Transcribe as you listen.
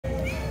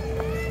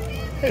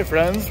Hey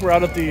friends, we're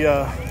out at the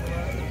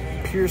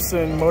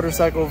Pierceton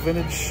Motorcycle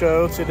Vintage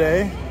Show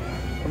today.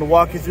 I'm going to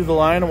walk you through the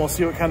line and we'll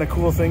see what kind of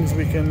cool things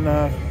we can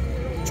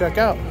check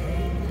out.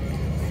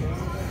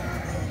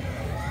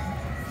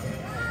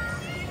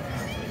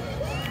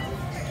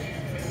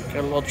 Got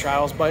a little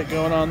trials bike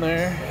going on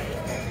there.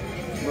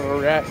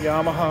 Little rat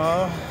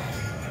Yamaha.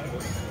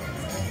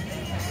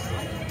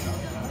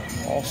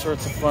 All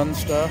sorts of fun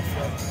stuff.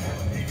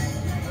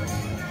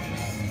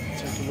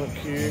 Take a look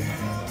here.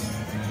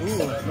 Ooh,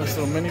 nice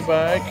little mini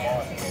bike.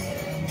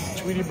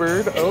 Tweety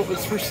Bird. Oh,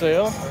 it's for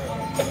sale.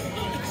 The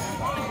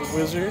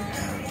Wizard.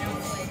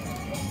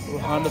 Little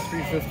Honda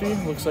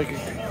 350. Looks like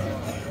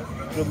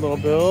a good little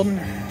build.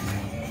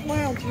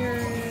 Smile,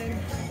 Karen.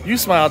 You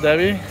smile,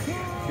 Debbie.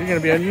 You're gonna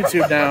be on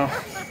YouTube now.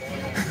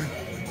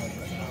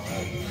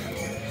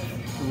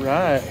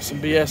 Right,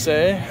 some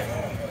BSA.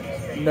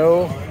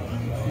 No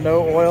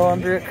oil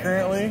under it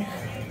currently.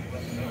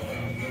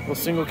 Little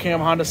single cam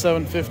Honda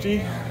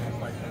 750.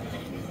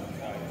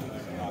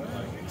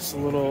 It's a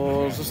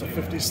little, is this a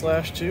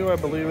 50/2? I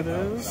believe it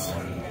is.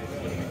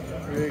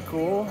 Very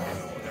cool.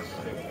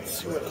 Let's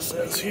see what it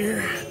says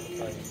here.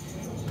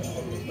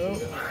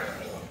 Nope.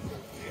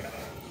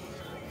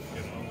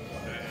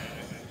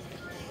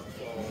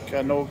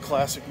 Got an old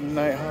classic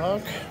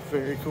Nighthawk.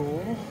 Very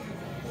cool.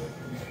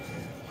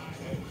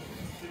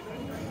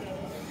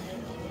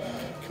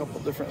 Couple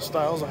different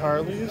styles of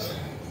Harleys.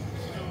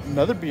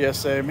 Another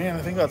BSA. Man,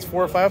 I think that's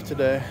 4 or 5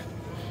 today.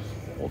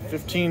 Old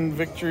 15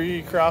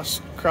 Victory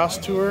cross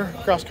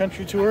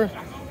country tour.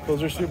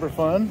 Those are super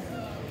fun.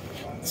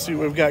 Let's see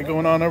what we've got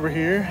going on over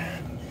here.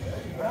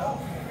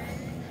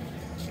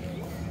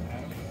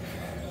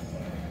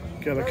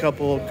 Got a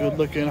couple of good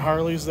looking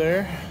Harleys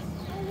there.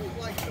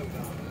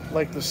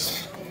 Like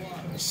this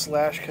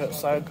slash cut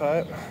side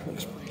pipe.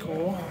 Looks pretty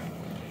cool.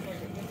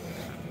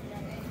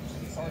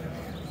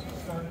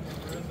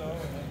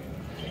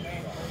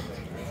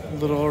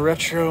 Little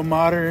retro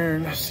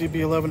modern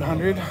CB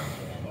 1100.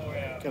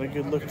 Got a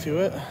good look to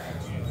it.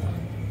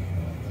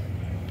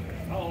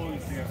 I'm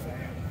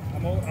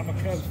a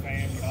Cubs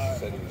fan.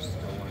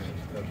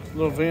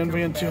 Little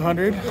Van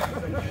 200.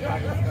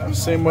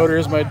 Same motor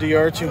as my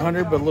DR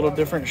 200, but a little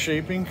different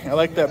shaping. I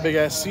like that big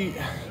ass seat.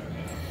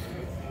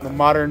 The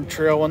modern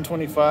Trail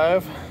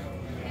 125.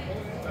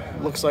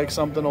 Looks like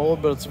something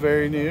old, but it's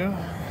very new.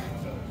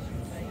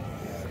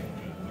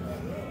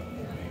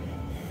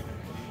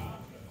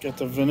 Got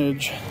the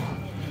vintage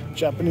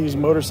Japanese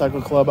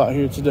motorcycle club out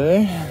here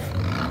today.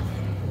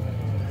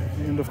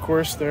 And of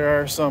course there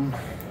are some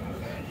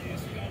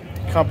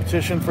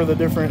competition for the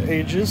different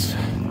ages.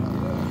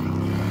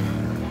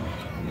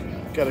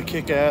 Got a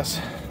kick-ass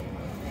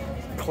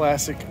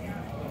classic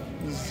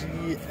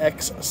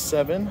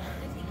ZX7.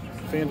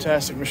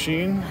 Fantastic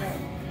machine.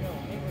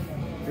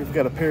 We've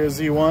got a pair of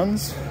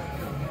Z1s.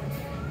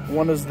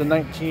 One is the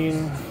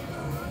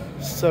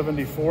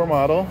 1974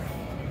 model.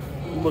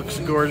 Looks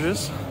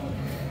gorgeous.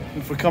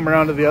 If we come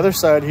around to the other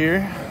side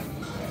here,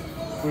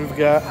 we've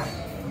got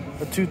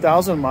a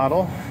 2000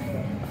 model.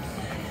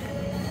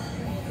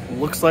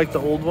 Looks like the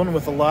old one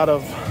with a lot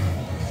of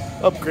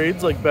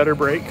upgrades like better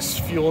brakes,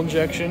 fuel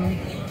injection.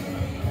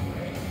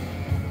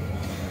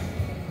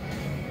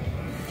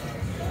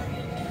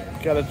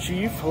 Got a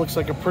Chief, looks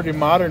like a pretty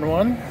modern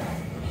one.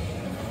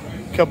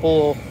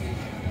 Couple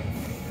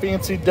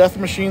fancy death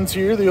machines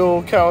here, the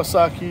old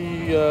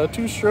Kawasaki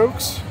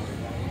 2-strokes.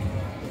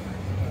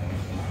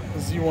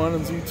 Z1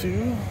 and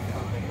Z2.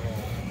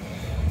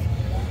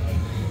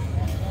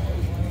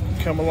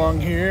 Come along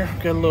here,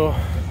 got a little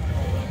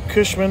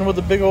Cushman with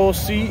a big old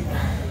seat.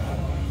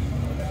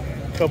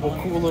 Couple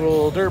cool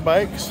little dirt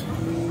bikes.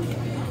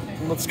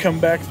 And let's come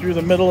back through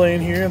the middle lane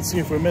here and see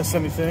if we miss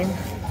anything.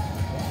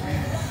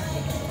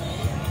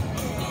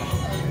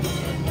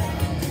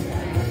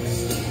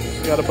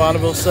 Got a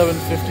Bonneville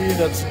 750.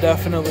 That's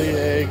definitely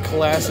a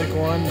classic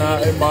one,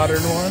 not a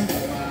modern one.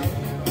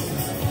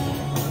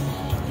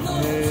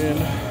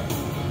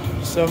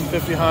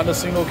 750 Honda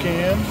single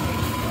cam.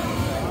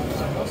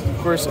 Of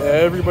course,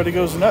 everybody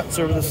goes nuts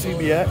over the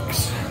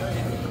CBX.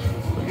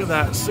 Look at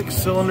that, 6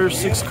 cylinders,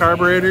 6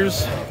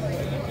 carburetors.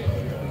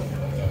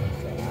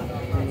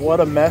 What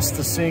a mess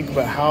to sync,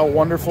 but how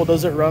wonderful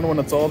does it run when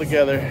it's all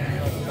together.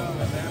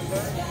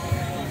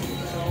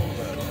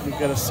 We've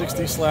got a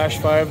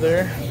 60/5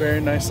 there, very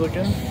nice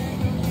looking.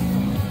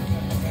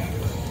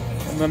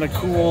 And then a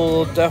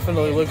cool,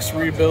 definitely looks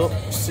rebuilt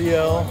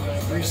CL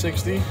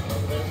 360.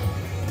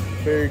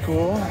 Very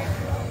cool.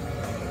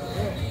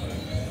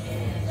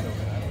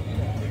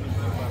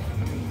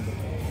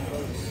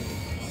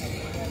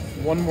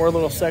 One more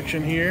little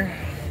section here.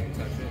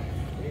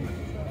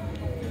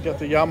 Got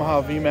the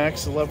Yamaha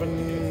VMAX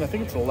 11, I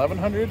think it's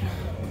 1100.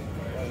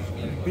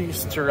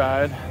 Beast to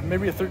ride.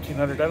 Maybe a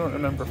 1300, I don't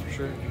remember for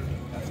sure.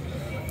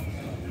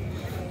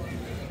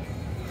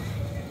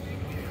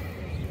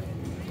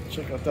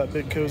 Check out that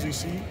big cozy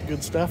seat.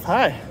 Good stuff.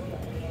 Hi.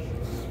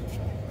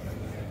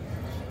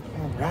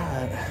 All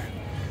right.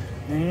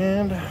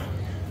 And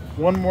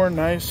one more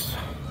nice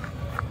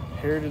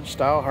heritage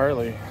style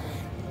Harley.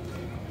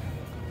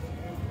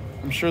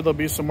 I'm sure there'll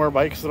be some more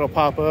bikes that'll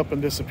pop up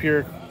and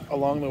disappear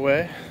along the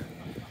way.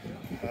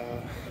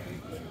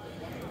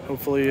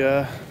 Hopefully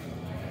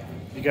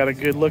you got a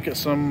good look at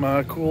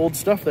some cool old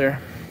stuff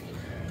there.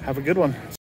 Have a good one.